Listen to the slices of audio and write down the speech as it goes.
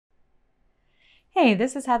Hey,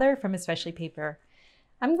 this is Heather from Especially Paper.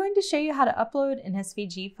 I'm going to show you how to upload an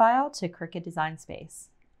SVG file to Cricut Design Space.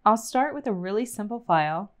 I'll start with a really simple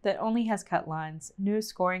file that only has cut lines, no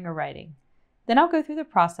scoring or writing. Then I'll go through the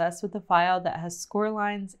process with a file that has score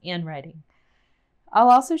lines and writing.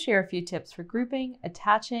 I'll also share a few tips for grouping,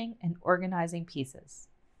 attaching, and organizing pieces.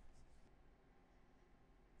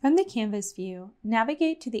 From the Canvas view,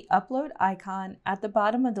 navigate to the Upload icon at the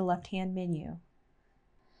bottom of the left-hand menu.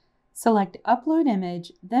 Select Upload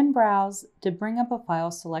Image, then browse to bring up a file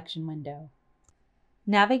selection window.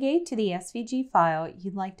 Navigate to the SVG file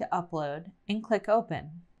you'd like to upload and click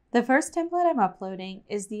Open. The first template I'm uploading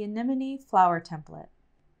is the anemone flower template.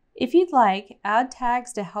 If you'd like, add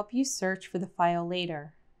tags to help you search for the file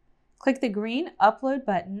later. Click the green Upload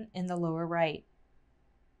button in the lower right.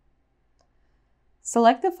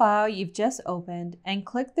 Select the file you've just opened and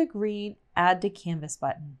click the green Add to Canvas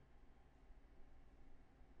button.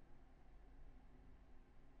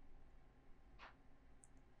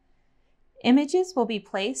 Images will be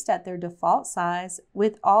placed at their default size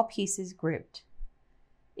with all pieces grouped.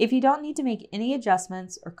 If you don't need to make any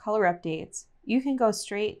adjustments or color updates, you can go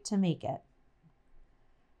straight to Make It.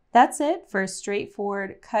 That's it for a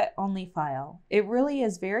straightforward cut-only file. It really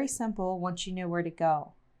is very simple once you know where to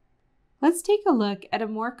go. Let's take a look at a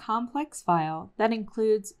more complex file that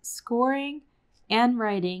includes scoring and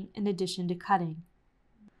writing in addition to cutting.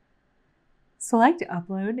 Select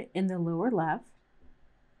Upload in the lower left,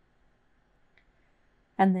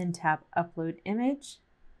 and then tap Upload Image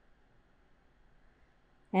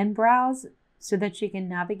and browse so that you can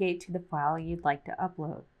navigate to the file you'd like to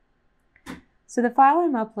upload. So the file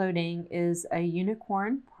I'm uploading is a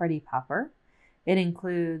unicorn party popper. It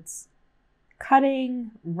includes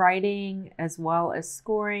cutting, writing, as well as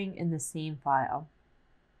scoring in the same file.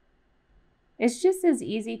 It's just as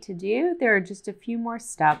easy to do. There are just a few more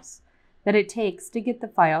steps that it takes to get the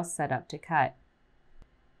file set up to cut.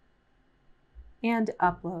 And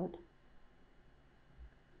upload.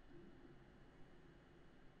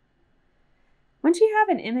 Once you have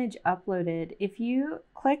an image uploaded, if you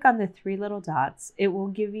click on the three little dots, it will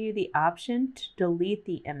give you the option to delete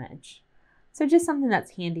the image. So just something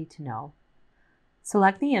that's handy to know.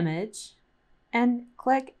 Select the image and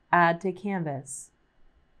click Add to Canvas.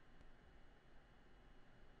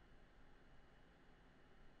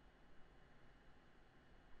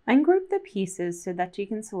 Ungroup the pieces so that you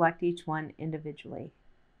can select each one individually.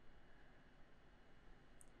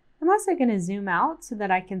 I'm also going to zoom out so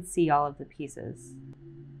that I can see all of the pieces.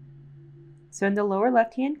 So in the lower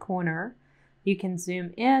left-hand corner, you can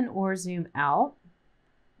zoom in or zoom out.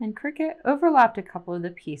 And Cricut overlapped a couple of the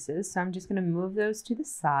pieces, so I'm just going to move those to the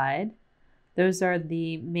side. Those are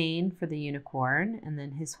the mane for the unicorn and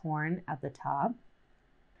then his horn at the top.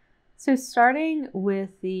 So starting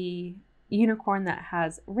with the unicorn that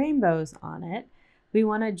has rainbows on it, we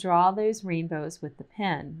want to draw those rainbows with the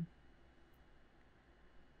pen.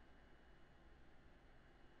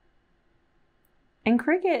 In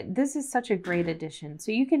Cricut, this is such a great addition.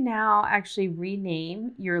 So you can now actually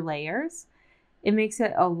rename your layers. It makes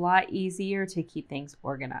it a lot easier to keep things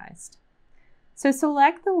organized. So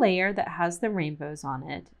select the layer that has the rainbows on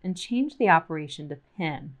it and change the operation to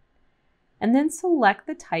pen. And then select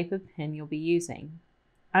the type of pen you'll be using.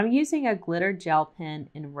 I'm using a glitter gel pen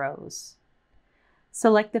in Rose.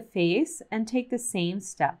 Select the face and take the same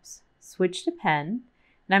steps. Switch to pen,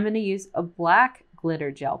 and I'm going to use a black glitter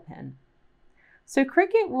gel pen. So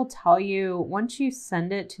Cricut will tell you, once you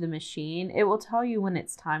send it to the machine, it will tell you when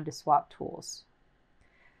it's time to swap tools.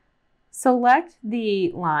 Select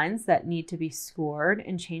the lines that need to be scored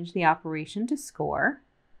and change the operation to score.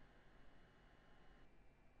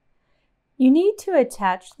 You need to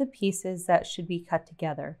attach the pieces that should be cut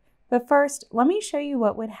together. But first, let me show you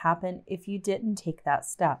what would happen if you didn't take that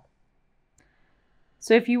step.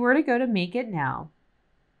 So if you were to go to Make It Now,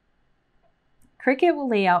 Cricut will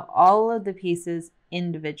lay out all of the pieces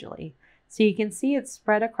individually. So you can see it's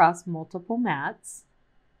spread across multiple mats.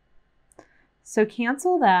 So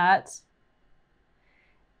cancel that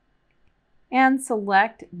and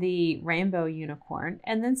select the rainbow unicorn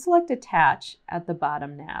and then select Attach at the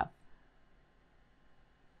bottom nav.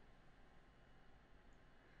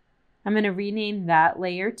 I'm going to rename that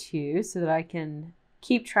layer too so that I can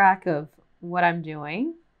keep track of what I'm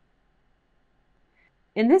doing.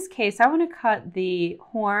 In this case, I want to cut the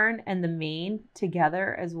horn and the mane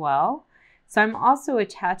together as well. So I'm also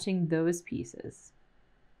attaching those pieces.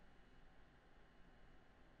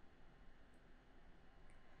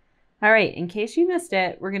 All right, in case you missed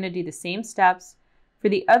it, we're going to do the same steps for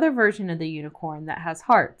the other version of the unicorn that has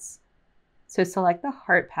hearts. So select the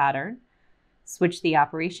heart pattern, switch the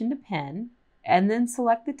operation to pen, and then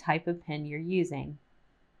select the type of pen you're using.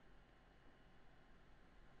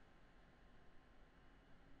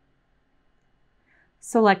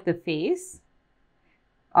 Select the face.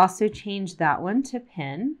 Also change that one to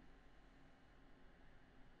pen.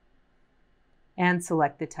 And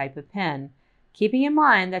select the type of pen, keeping in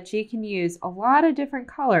mind that you can use a lot of different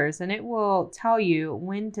colors and it will tell you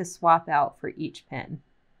when to swap out for each pen.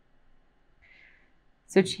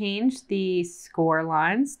 So change the score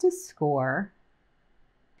lines to score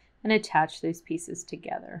and attach those pieces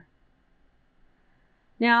together.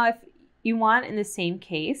 Now, if you want in the same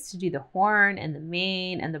case to do the horn and the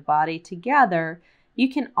mane and the body together,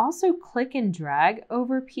 you can also click and drag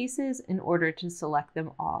over pieces in order to select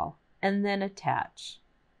them all, and then attach.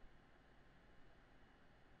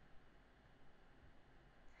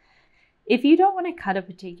 If you don't want to cut a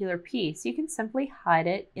particular piece, you can simply hide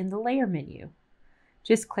it in the layer menu.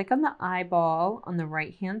 Just click on the eyeball on the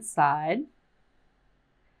right-hand side.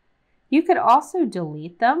 You could also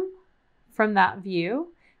delete them from that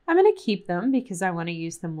view. I'm going to keep them because I want to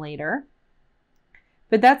use them later.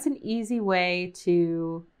 But that's an easy way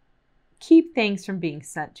to keep things from being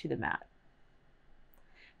sent to the mat.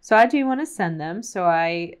 So I do want to send them, so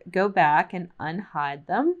I go back and unhide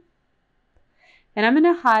them. And I'm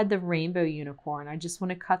going to hide the rainbow unicorn. I just want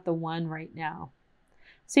to cut the one right now.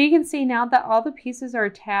 So you can see now that all the pieces are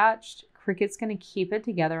attached, Cricut's going to keep it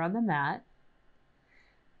together on the mat.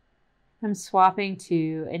 I'm swapping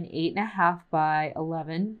to an 8.5 by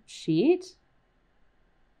 11 sheet.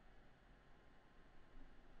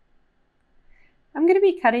 I'm going to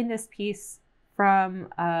be cutting this piece from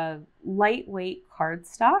a lightweight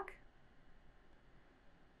cardstock,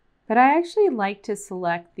 but I actually like to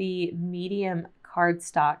select the medium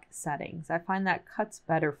cardstock settings. I find that cuts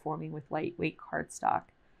better for me with lightweight cardstock.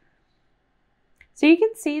 So you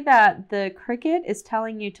can see that the Cricut is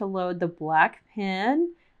telling you to load the black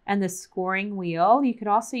pen and the scoring wheel. You could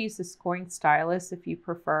also use the scoring stylus if you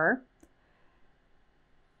prefer.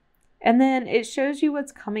 And then it shows you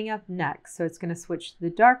what's coming up next. So it's going to switch to the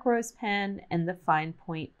dark rose pen and the fine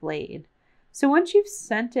point blade. So once you've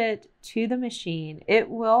sent it to the machine, it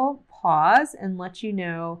will pause and let you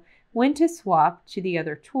know when to swap to the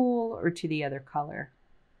other tool or to the other color.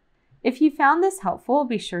 If you found this helpful,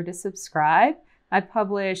 be sure to subscribe. I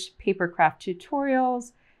publish papercraft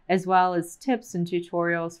tutorials as well as tips and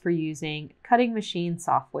tutorials for using cutting machine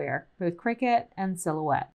software, both Cricut and Silhouette.